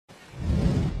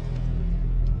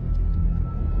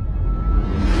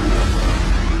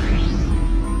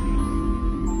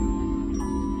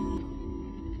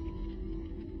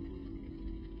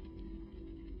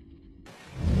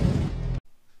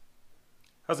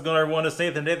How's it going, everyone? It's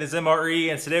Nathan, Nathan's MRE,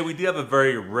 and today we do have a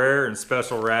very rare and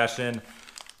special ration.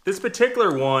 This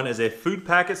particular one is a food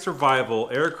packet survival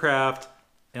aircraft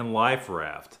and life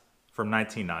raft from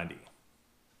 1990.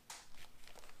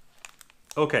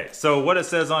 Okay, so what it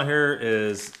says on here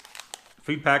is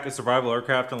food packet survival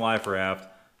aircraft and life raft.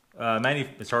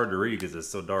 It's hard to read because it's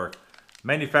so dark.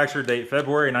 Manufactured date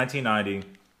February 1990.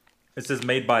 It says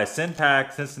made by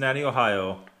Sinpack, Cincinnati,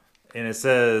 Ohio, and it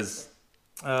says.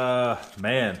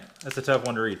 Man, that's a tough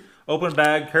one to read. Open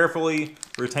bag, carefully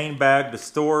retained bag to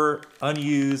store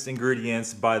unused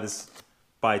ingredients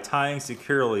by tying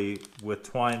securely with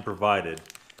twine provided.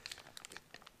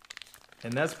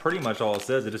 And that's pretty much all it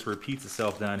says. It just repeats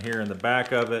itself down here in the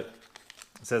back of it.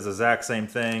 It says the exact same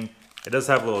thing. It does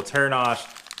have a little tear notch.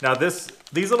 Now these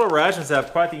little rations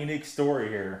have quite the unique story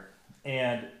here.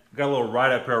 And got a little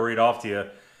write-up here I'll read off to you.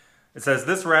 It says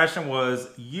this ration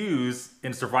was used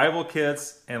in survival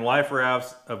kits and life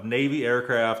rafts of Navy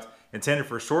aircraft intended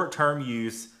for short-term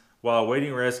use while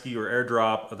awaiting rescue or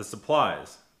airdrop of the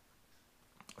supplies.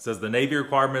 It says the Navy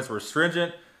requirements were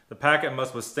stringent. The packet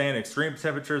must withstand extreme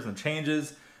temperatures and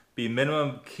changes, be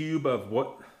minimum cube of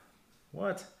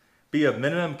Be of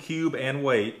minimum cube and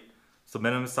weight, so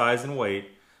minimum size and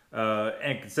weight,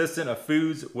 and consistent of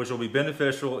foods which will be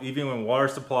beneficial even when water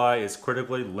supply is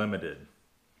critically limited.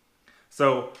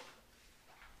 So,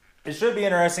 it should be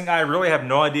interesting. I really have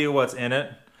no idea what's in it.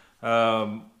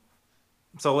 So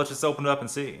let's just open it up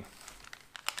and see.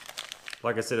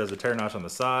 Like I said, there's a tear notch on the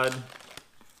side.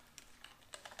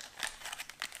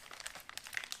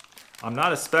 I'm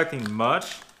not expecting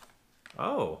much.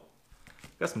 Oh,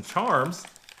 got some charms.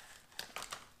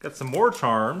 Got some more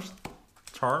charms.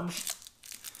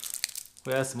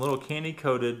 We have some little candy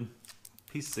coated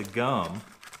pieces of gum.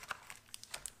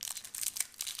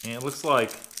 And it looks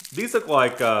like, these look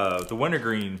like the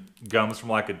wintergreen gums from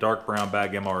like a dark brown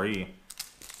bag MRE.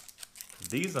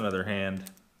 These, on the other hand,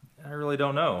 I really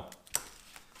don't know.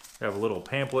 We have a little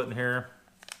pamphlet in here.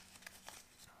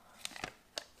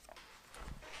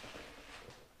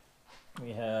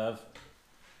 We have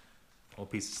a little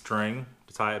piece of string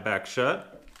to tie it back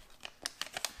shut.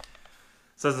 It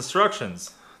says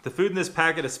instructions. The food in this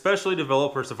packet is specially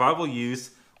developed for survival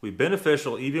use, will be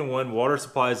beneficial even when water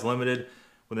supply is limited.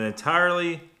 When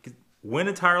entirely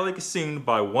consumed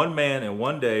by one man in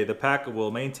one day, the packet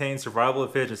will maintain survival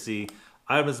efficiency.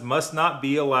 Items must not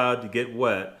be allowed to get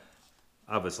wet,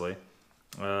 obviously.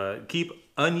 Keep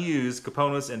unused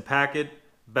components in packet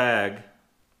bag.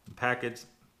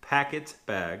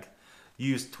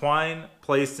 Use twine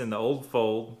placed in the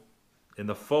fold,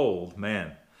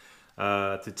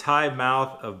 to tie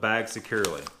mouth of bag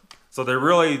securely. So they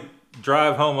really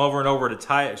drive home over and over to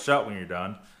tie it shut when you're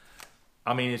done.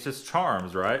 I mean, it's just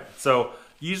charms, right? So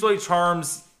usually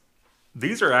charms,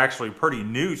 these are actually pretty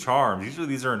new charms. Usually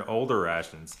these are in older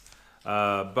rations.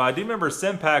 But I do remember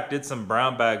Sinpack did some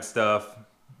brown bag stuff.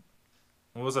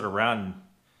 What was it, around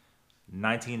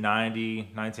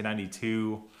 1990,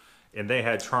 1992? And they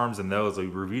had charms in those. We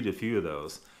reviewed a few of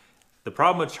those. The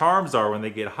problem with charms are when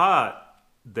they get hot,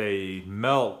 they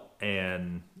melt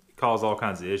and cause all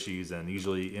kinds of issues and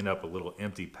usually end up with little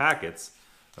empty packets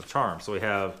of charms. So we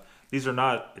have... These are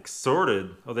not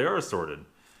assorted. Oh, they are assorted.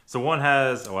 So one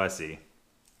has, oh, I see.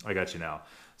 I got you now.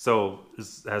 So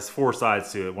this has four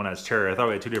sides to it. One has cherry. I thought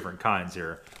we had two different kinds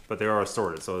here, but they are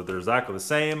assorted. So they're exactly the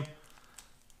same.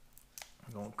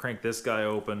 I'm going to crank this guy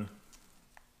open.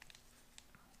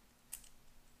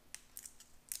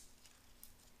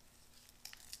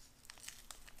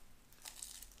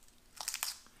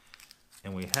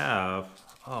 And we have,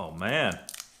 oh man,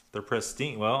 they're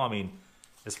pristine. Well, I mean,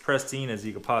 as pristine as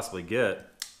you could possibly get.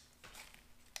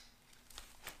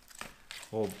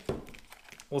 We'll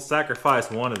sacrifice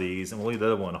one of these and we'll leave the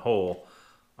other one whole.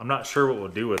 I'm not sure what we'll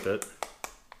do with it,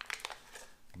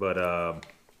 but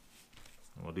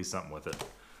we'll do something with it.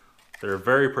 They're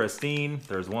very pristine.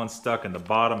 There's one stuck in the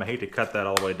bottom. I hate to cut that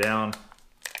all the way down.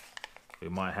 We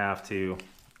might have to.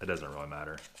 It doesn't really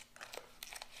matter.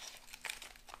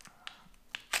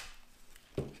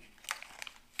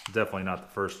 Definitely not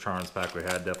the first charms pack we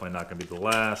had. Definitely not going to be the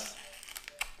last.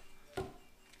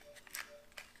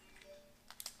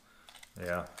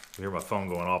 Yeah, you hear my phone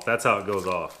going off. That's how it goes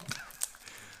off.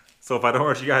 So if I don't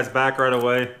rush you guys back right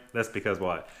away, that's because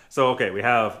why. So okay, we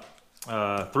have 3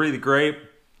 of the grape.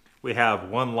 We have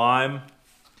 1 lime.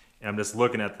 And I'm just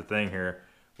looking at the thing here.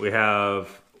 We have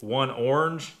 1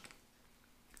 orange.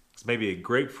 It's maybe a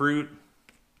grapefruit.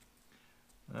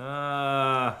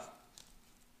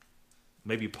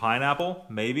 Maybe pineapple,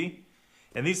 maybe.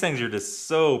 And these things are just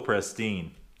so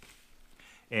pristine.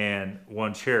 And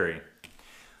 1 cherry.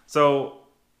 So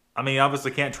I mean,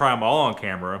 obviously can't try them all on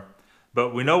camera,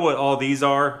 but we know what all these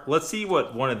are. Let's see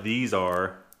what one of these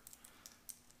are.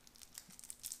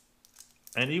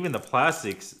 And even the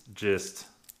plastic's just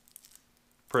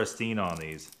pristine on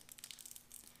these.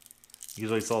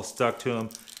 Usually it's all stuck to them.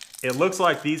 It looks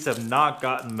like these have not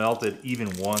gotten melted even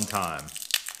one time.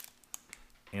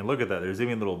 And look at that, there's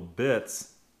even little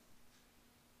bits.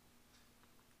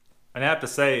 And I have to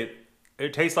say,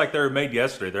 it tastes like they were made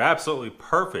yesterday. They're absolutely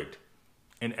perfect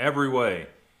in every way.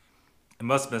 It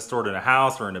must have been stored in a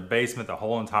house or in a basement the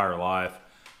whole entire life.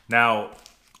 Now,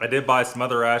 I did buy some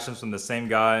other rations from the same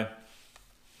guy,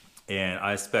 and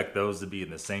I expect those to be in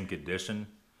the same condition.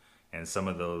 And some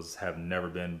of those have never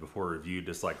been before reviewed,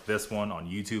 just like this one on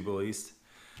YouTube at least.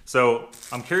 So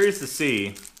I'm curious to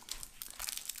see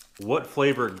what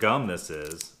flavor gum this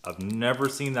is. I've never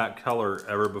seen that color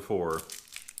ever before.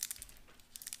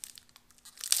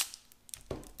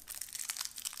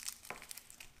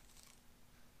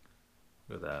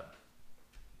 Look at that.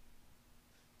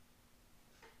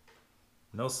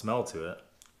 No smell to it.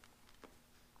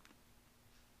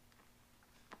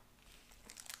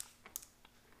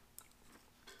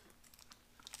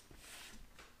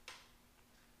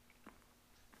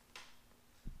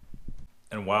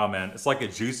 And wow, man, it's like a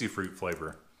juicy fruit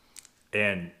flavor.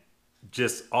 And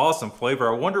just awesome flavor.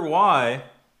 I wonder why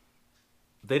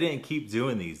they didn't keep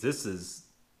doing these. This is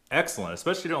excellent,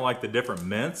 especially if you don't like the different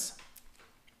mints.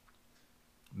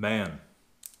 Man,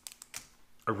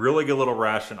 a really good little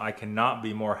ration. I cannot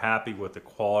be more happy with the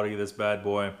quality of this bad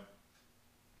boy.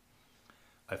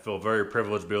 I feel very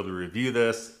privileged to be able to review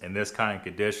this in this kind of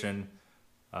condition,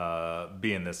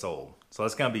 being this old. So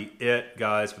that's going to be it,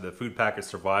 guys, for the food package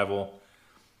survival.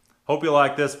 Hope you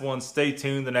like this one. Stay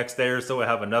tuned the next day or so. We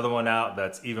have another one out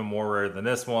that's even more rare than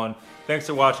this one. Thanks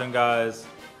for watching, guys.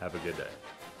 Have a good day.